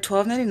love it. And for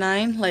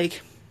 $12.99,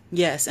 like,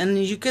 yes. And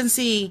as you can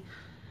see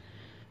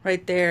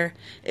right there,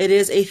 it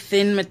is a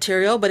thin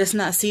material, but it's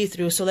not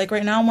see-through. So like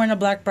right now I'm wearing a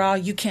black bra.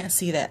 You can't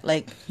see that.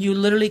 Like, you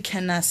literally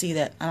cannot see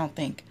that, I don't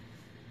think.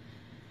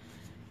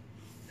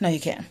 No, you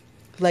can.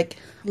 Like,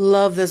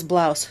 love this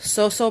blouse.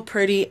 So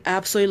pretty.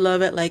 Absolutely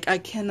love it. Like, I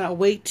cannot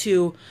wait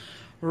to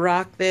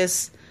rock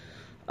this.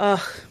 Ugh,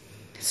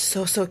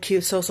 so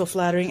cute. So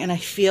flattering. And I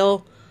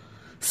feel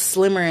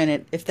slimmer in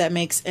it, if that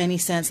makes any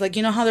sense. Like,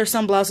 you know how there's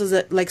some blouses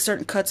that, like,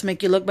 certain cuts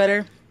make you look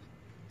better?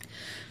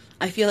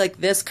 I feel like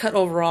this cut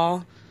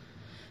overall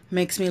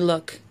makes me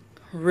look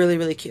really,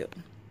 really cute.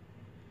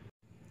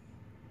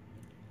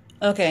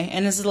 Okay,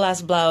 and this is the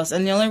last blouse.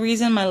 And the only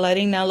reason my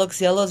lighting now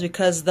looks yellow is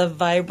because the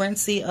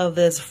vibrancy of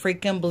this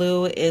freaking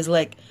blue is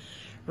like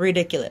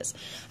ridiculous.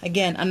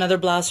 Again, another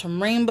blouse from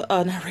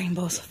not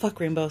Rainbows, fuck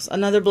Rainbows.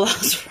 Another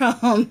blouse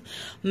from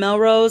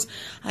Melrose.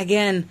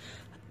 Again,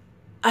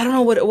 I don't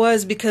know what it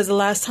was because the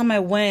last time I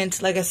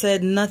went, like I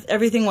said,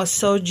 everything was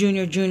so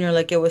junior,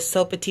 like it was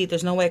so petite.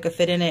 There's no way I could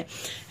fit in it.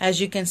 As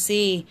you can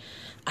see,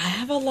 I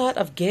have a lot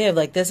of give.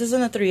 Like this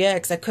isn't a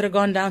 3X. I could have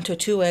gone down to a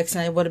 2X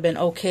and I would have been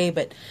okay,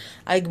 but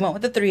I went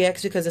with the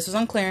 3X because this was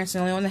on clearance, the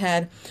only one they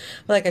had.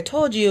 But like I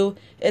told you,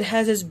 it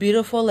has this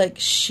beautiful like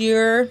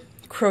sheer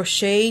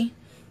crochet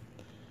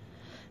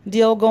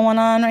deal going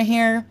on right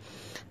here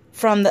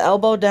from the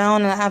elbow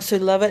down, and I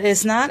absolutely love it.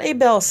 It's not a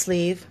bell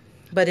sleeve,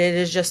 but it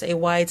is just a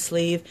wide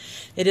sleeve.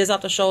 It is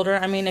off the shoulder.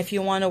 I mean, if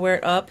you want to wear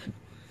it up,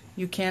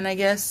 you can, I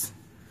guess.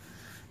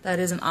 That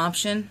is an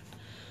option.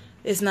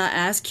 It's not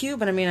as cute,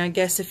 but I mean, I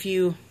guess if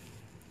you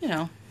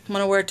know,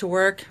 want to wear it to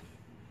work,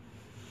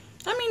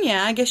 I mean,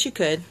 yeah, I guess you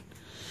could.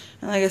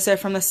 And like I said,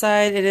 from the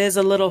side, it is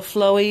a little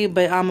flowy,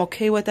 but I'm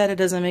okay with that. It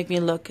doesn't make me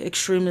look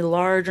extremely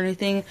large or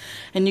anything.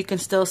 And you can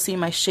still see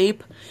my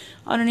shape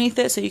underneath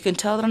it, so you can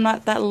tell that I'm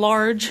not that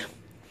large.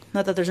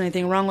 Not that there's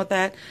anything wrong with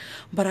that,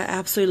 but I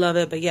absolutely love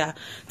it. But yeah,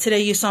 today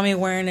you saw me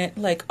wearing it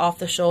like off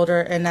the shoulder,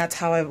 and that's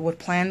how I would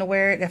plan to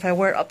wear it. If I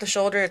wear it up the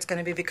shoulder, it's going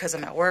to be because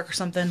I'm at work or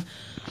something.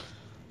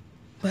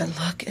 But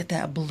look at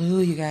that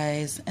blue, you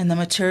guys. And the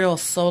material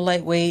is so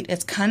lightweight.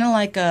 It's kind of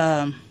like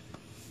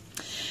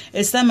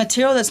it's that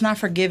material that's not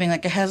forgiving.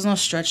 Like it has no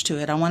stretch to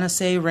it. I want to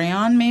say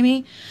rayon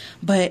maybe.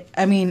 But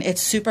I mean,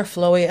 it's super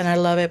flowy and I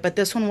love it. But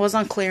this one was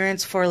on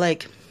clearance for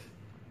like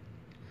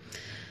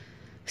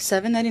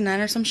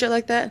 $7.99 or some shit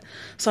like that.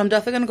 So I'm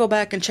definitely going to go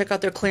back and check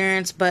out their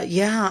clearance. But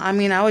yeah, I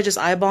mean, I was just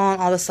eyeballing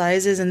all the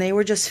sizes and they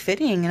were just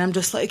fitting. And I'm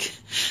just like,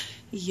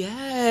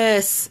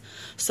 yes.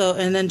 So,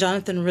 and then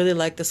Jonathan really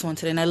liked this one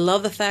today. And I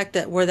love the fact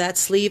that where that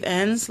sleeve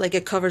ends, like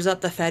it covers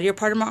up the fattier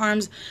part of my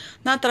arms.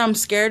 Not that I'm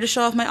scared to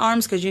show off my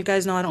arms, because you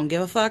guys know I don't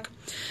give a fuck.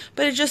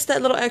 But it's just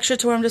that little extra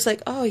to where I'm just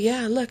like, oh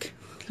yeah, look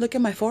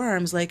at my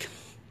forearms. Like,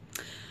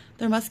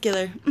 they're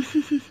muscular.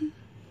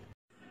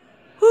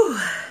 Whew.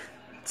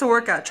 It's a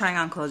workout trying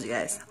on clothes, you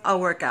guys. A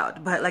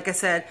workout. But like I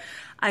said,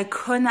 I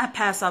could not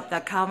pass up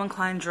that Calvin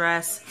Klein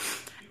dress.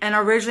 And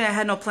originally I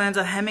had no plans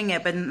of hemming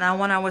it, but now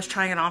when I was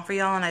trying it on for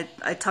y'all and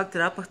I tucked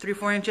it up with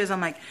 3-4 inches,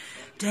 I'm like,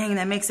 dang,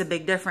 that makes a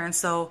big difference.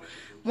 So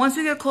once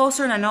we get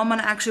closer and I know I'm going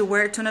to actually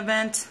wear it to an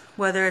event,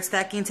 whether it's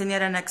that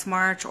quinceañera next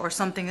March or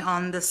something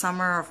on this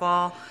summer or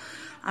fall,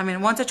 I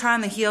mean, once I try on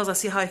the heels, I'll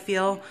see how I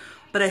feel.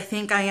 But I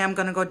think I am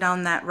going to go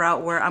down that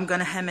route where I'm going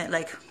to hem it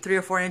like 3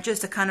 or 4 inches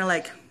to kind of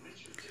like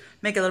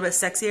make it a little bit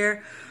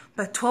sexier.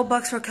 But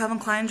 $12 for a Calvin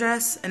Klein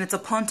dress, and it's a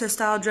ponte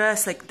style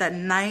dress, like that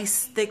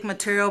nice thick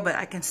material, but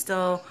I can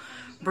still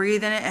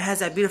breathe in it. It has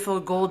that beautiful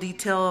gold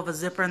detail of a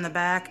zipper in the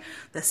back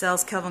that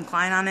says Calvin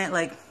Klein on it.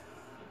 Like,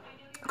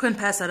 couldn't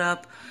pass that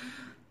up.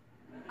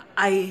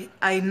 I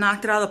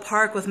knocked it out of the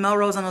park with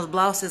Melrose on those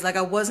blouses. Like,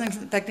 I wasn't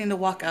expecting to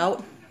walk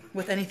out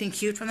with anything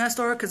cute from that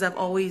store because it's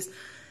always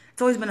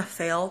been a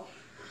fail.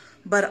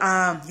 But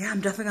yeah, I'm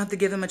definitely gonna have to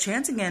give them a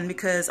chance again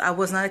because I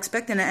was not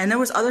expecting it. And there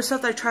was other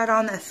stuff that I tried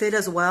on that fit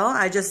as well.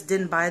 I just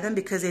didn't buy them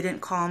because they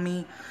didn't call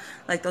me,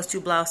 like those 2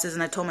 blouses.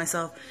 And I told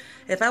myself,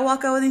 if I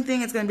walk out with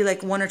anything, it's gonna be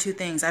like 1 or 2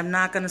 things. I'm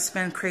not gonna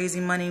spend crazy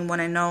money when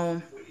I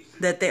know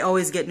that they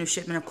always get new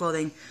shipment of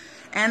clothing.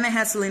 And they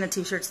had Selena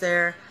t-shirts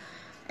there,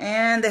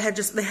 and they had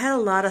a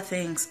lot of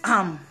things.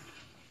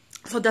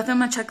 So definitely I'm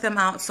gonna check them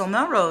out. So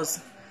Melrose,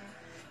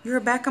 you're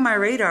back on my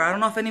radar. I don't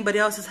know if anybody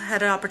else has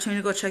had an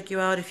opportunity to go check you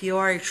out. If you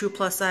are a true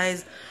plus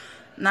size,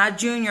 not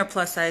junior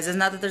plus size. It's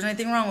not that there's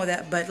anything wrong with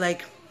that, but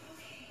like,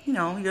 you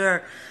know,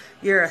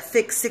 you're a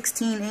thick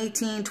 16,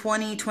 18,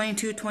 20,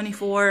 22,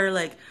 24.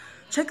 Like,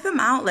 check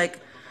them out. Like,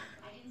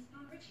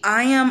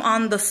 I am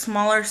on the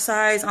smaller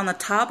size on the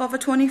top of a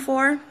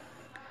 24.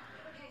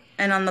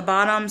 And on the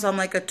bottoms, I'm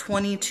like a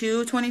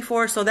 22,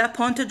 24. So that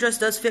ponte dress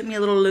does fit me a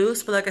little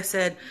loose. But like I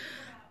said,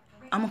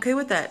 I'm okay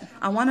with that.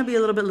 I want to be a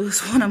little bit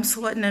loose when I'm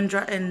sweating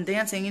and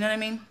dancing, you know what I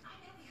mean?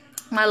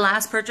 My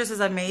last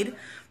purchases I've made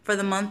for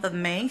the month of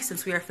May,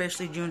 since we are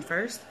officially June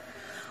 1st,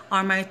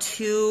 are my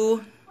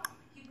 2,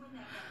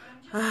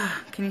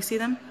 can you see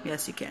them?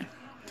 Yes, you can.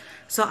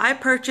 So I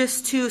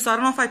purchased 2, so I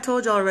don't know if I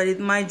told you already,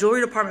 my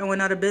jewelry department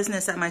went out of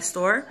business at my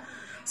store.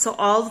 So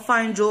all the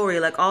fine jewelry,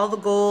 like all the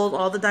gold,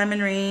 all the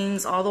diamond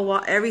rings, all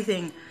the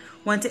everything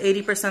went to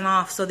 80%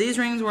 off. So these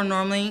rings were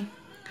normally,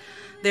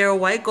 they're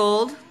white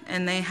gold,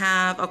 and they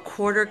have a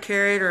 1/4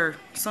 carat or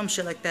some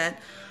shit like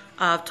that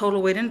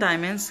total weight in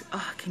diamonds.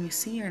 Oh, can you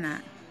see or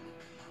not?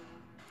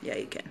 Yeah,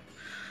 you can.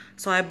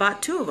 So I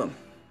bought 2 of them,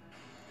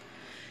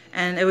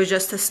 and it was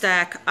just to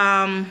stack.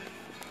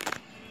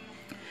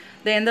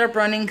 They ended up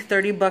running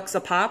 $30 a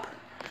pop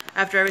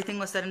after everything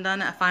was said and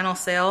done at final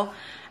sale,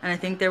 and I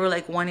think they were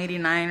like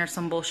 $189 or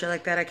some bullshit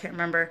like that. I can't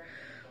remember,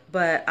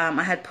 but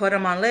I had put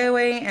them on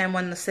layaway, and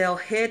when the sale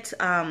hit,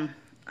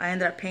 I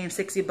ended up paying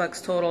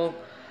 $60 total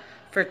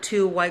for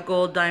 2 white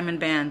gold diamond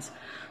bands.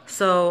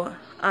 So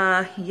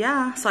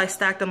yeah, so I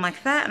stacked them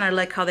like that, and I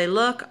like how they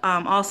look.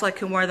 Also, I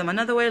can wear them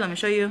another way. Let me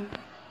show you.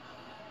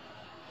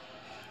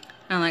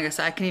 And like I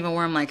said, I can even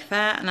wear them like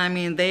that. And I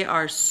mean, they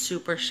are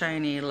super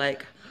shiny,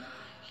 like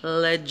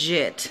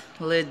legit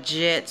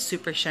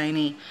super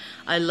shiny.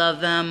 I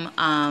love them.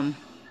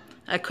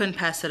 I couldn't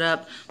pass it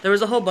up. There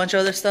was a whole bunch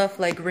of other stuff,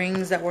 like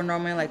rings that were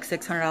normally like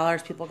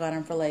 $600. People got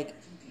them for like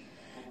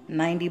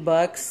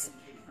 $90,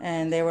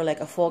 and they were like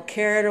a full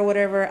carat or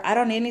whatever. I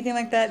don't need anything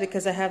like that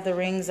because I have the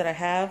rings that I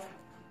have.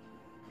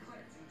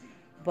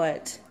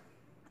 But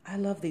I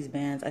love these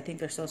bands. I think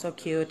they're so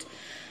cute.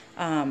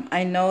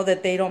 I know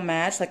that they don't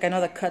match. Like, I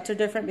know the cuts are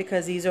different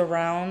because these are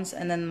rounds,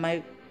 and then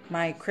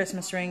my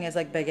Christmas ring is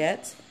like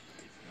baguettes.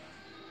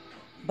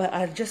 But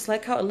I just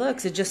like how it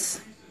looks. It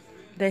just,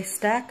 they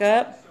stack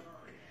up.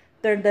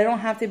 They don't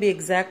have to be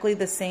exactly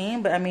the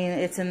same, but I mean,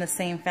 it's in the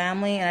same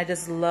family, and I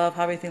just love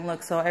how everything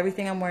looks. So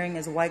everything I'm wearing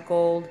is white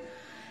gold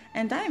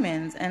and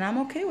diamonds, and I'm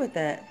okay with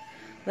that.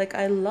 Like,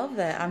 I love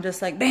that. I'm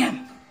just like,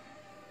 bam!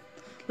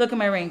 Look at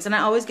my rings. And I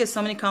always get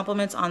so many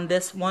compliments on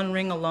this one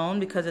ring alone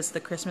because it's the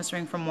Christmas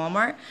ring from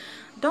Walmart.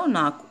 Don't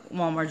knock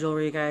Walmart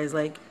jewelry, guys.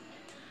 Like,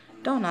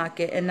 don't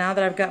knock it. And now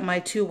that I've got my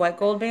 2 white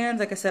gold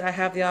bands, like I said, I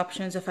have the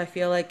options if I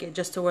feel like it,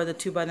 just to wear the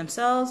 2 by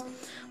themselves.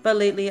 But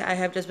lately, I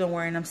have just been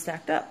wearing them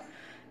stacked up.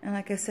 And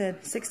like I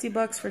said,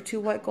 $60 for 2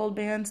 white gold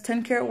bands,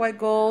 10 karat white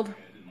gold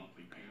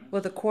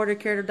with a 1/4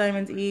 carat of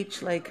diamonds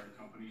each. Like,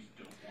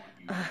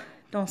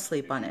 don't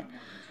sleep on it.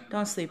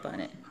 Don't sleep on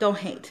it. Don't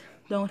hate.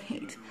 Don't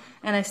hate.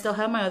 And I still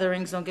have my other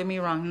rings, don't get me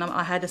wrong.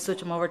 I had to switch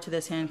them over to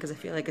this hand because I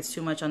feel like it's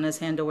too much on this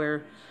hand to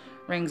wear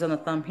rings on the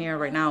thumb here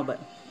right now. But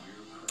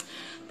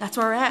that's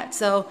where we're at.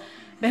 So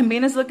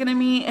Bambina's looking at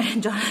me,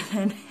 and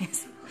Jonathan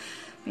is,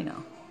 you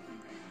know,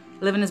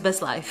 living his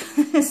best life.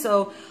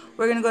 So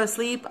we're going to go to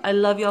sleep. I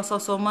love y'all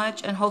so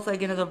much. And hopefully I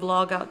get another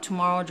vlog out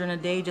tomorrow during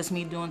the day. Just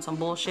me doing some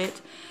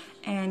bullshit.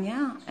 And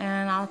yeah,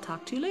 and I'll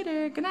talk to you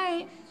later. Good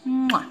night.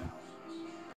 Mwah.